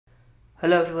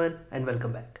Hello everyone and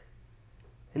welcome back.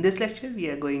 In this lecture we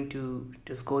are going to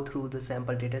just go through the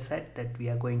sample data set that we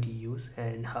are going to use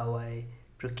and how I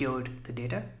procured the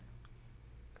data.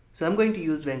 So I'm going to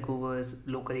use Vancouver's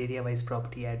local area wise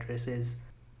property addresses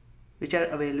which are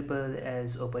available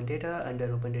as open data under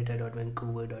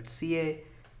opendata.vancouver.ca.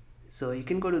 So you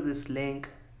can go to this link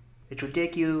which will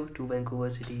take you to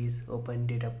Vancouver City's open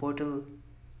data portal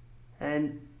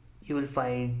and you will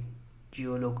find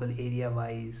geolocal area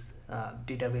wise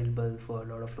data available for a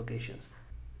lot of locations.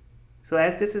 So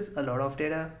as this is a lot of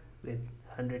data with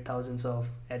hundred thousands of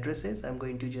addresses, I'm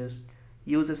going to just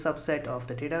use a subset of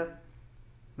the data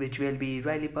which will be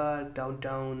Riley Park,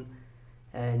 downtown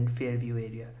and Fairview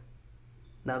area.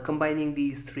 Now combining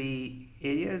these three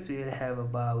areas we will have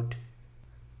about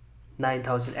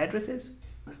 9,000 addresses.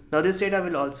 Now this data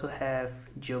will also have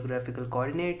geographical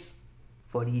coordinates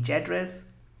for each address.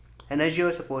 And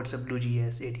Azure supports a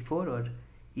BlueGS 84 or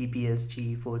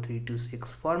EPSG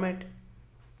 4326 format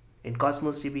in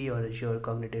Cosmos DB or Azure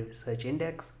Cognitive Search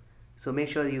Index. So make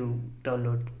sure you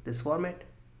download this format.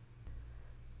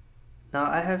 Now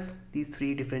I have these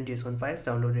three different JSON files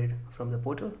downloaded from the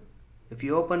portal. If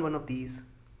you open one of these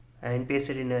and paste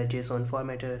it in a JSON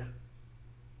formatter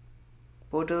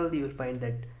portal, you will find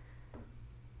that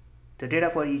the data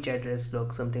for each address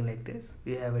looks something like this.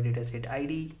 We have a dataset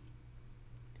ID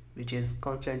which is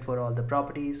constant for all the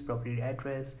properties, property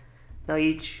address. Now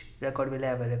each record will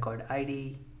have a record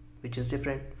ID which is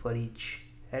different for each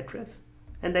address,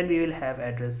 and then we will have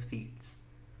address fields,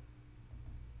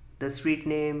 the street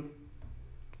name,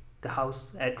 the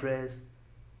house address,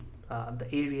 the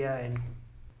area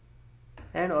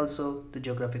and also the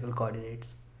geographical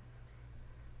coordinates.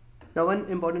 Now one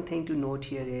important thing to note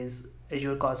here is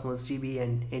Azure Cosmos DB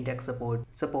and Index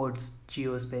supports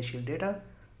geospatial data.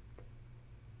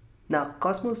 Now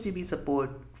Cosmos DB support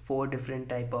 4 different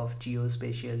type of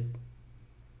geospatial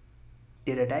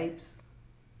data types.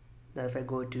 Now if I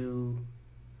go to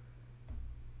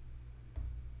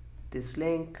this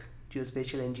link,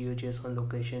 geospatial and GeoJSON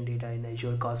location data in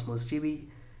Azure Cosmos DB,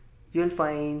 you will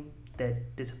find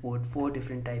that they support 4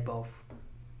 different type of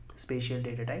spatial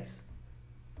data types: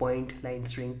 point, line,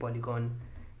 string, polygon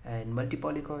and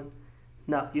multi-polygon.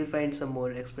 Now you'll find some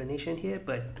more explanation here,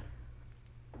 but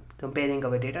comparing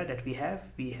our data that we have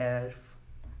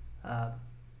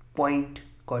point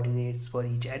coordinates for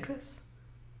each address,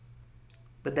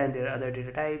 but then there are other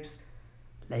data types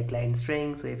like line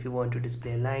string. So if you want to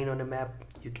display a line on a map,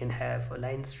 you can have a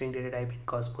line string data type in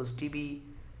Cosmos DB.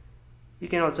 You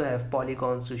can also have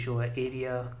polygons to show an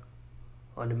area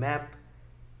on a map,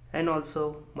 and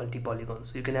also multi-polygons,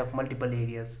 so you can have multiple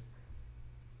areas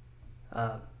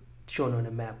shown on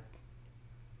a map.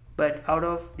 But out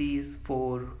of these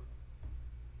 4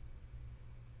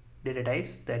 data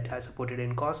types that are supported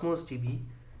in Cosmos DB,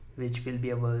 which will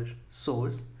be our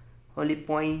source, only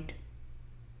point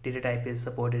data type is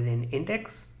supported in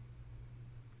Index.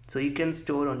 So you can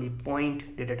store only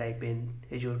point data type in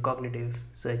Azure Cognitive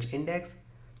Search Index,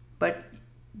 but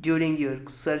during your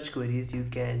search queries you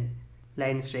can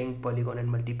line string, polygon and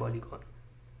multi-polygon.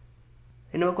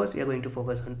 In our course we are going to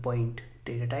focus on point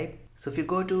data type. So if you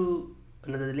go to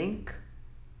another link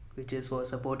which is for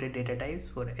supported data types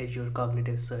for Azure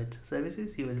Cognitive Search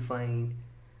Services, you will find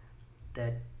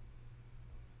that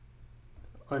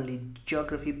only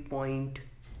geography point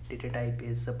data type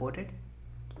is supported.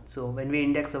 So when we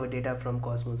index our data from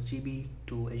Cosmos DB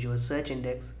to Azure Search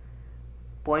Index,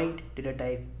 point data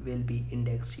type will be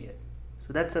indexed here.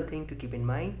 So that's something to keep in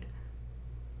mind.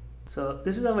 So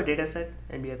this is our data set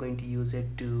and we are going to use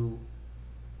it to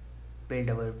build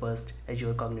our first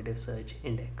Azure Cognitive Search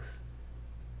Index.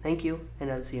 Thank you,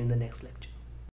 and I'll see you in the next lecture.